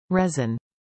Resin.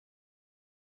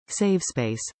 Save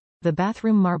space. The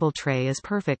bathroom marble tray is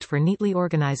perfect for neatly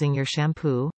organizing your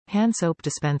shampoo, hand soap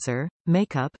dispenser,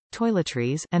 makeup,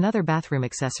 toiletries, and other bathroom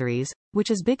accessories,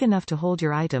 which is big enough to hold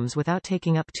your items without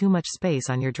taking up too much space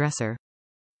on your dresser.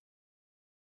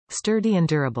 Sturdy and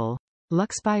durable.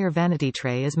 Luxspire Vanity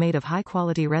tray is made of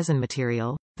high-quality resin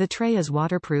material. The tray is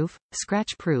waterproof,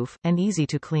 scratch-proof, and easy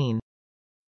to clean.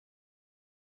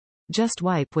 Just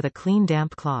wipe with a clean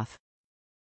damp cloth.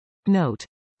 Note: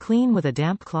 clean with a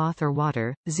damp cloth or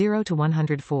water, 0 to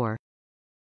 104.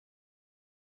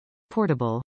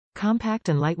 Portable. Compact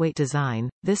and lightweight design,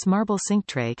 this marble sink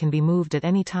tray can be moved at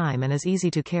any time and is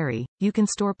easy to carry. You can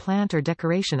store plant or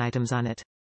decoration items on it.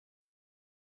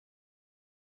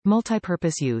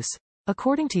 Multi-purpose use.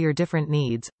 According to your different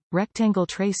needs, rectangle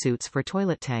tray suits for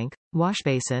toilet tank,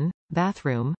 washbasin,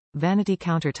 bathroom, vanity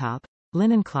countertop,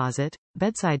 linen closet,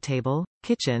 bedside table,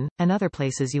 kitchen, and other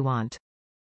places you want.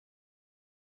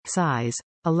 Size: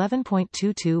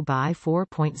 11.22 by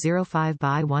 4.05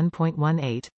 by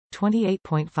 1.18,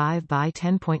 28.5 by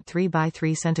 10.3 by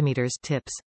 3 centimeters.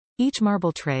 Tips. Each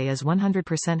marble tray is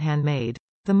 100% handmade.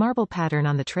 The marble pattern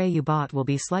on the tray you bought will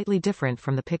be slightly different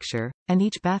from the picture, and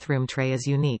each bathroom tray is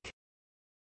unique.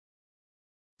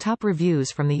 Top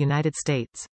reviews from the United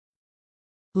States.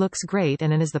 Looks great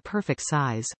and is the perfect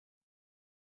size.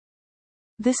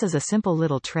 This is a simple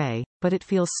little tray, but it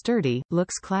feels sturdy,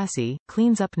 looks classy,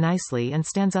 cleans up nicely and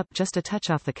stands up just a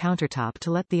touch off the countertop to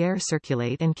let the air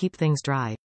circulate and keep things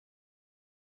dry.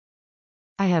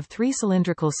 I have 3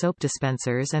 cylindrical soap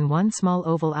dispensers and 1 small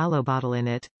oval aloe bottle in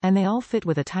it, and they all fit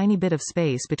with a tiny bit of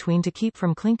space between to keep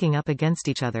from clinking up against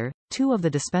each other. 2 of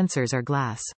the dispensers are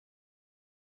glass.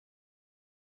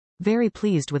 Very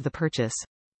pleased with the purchase.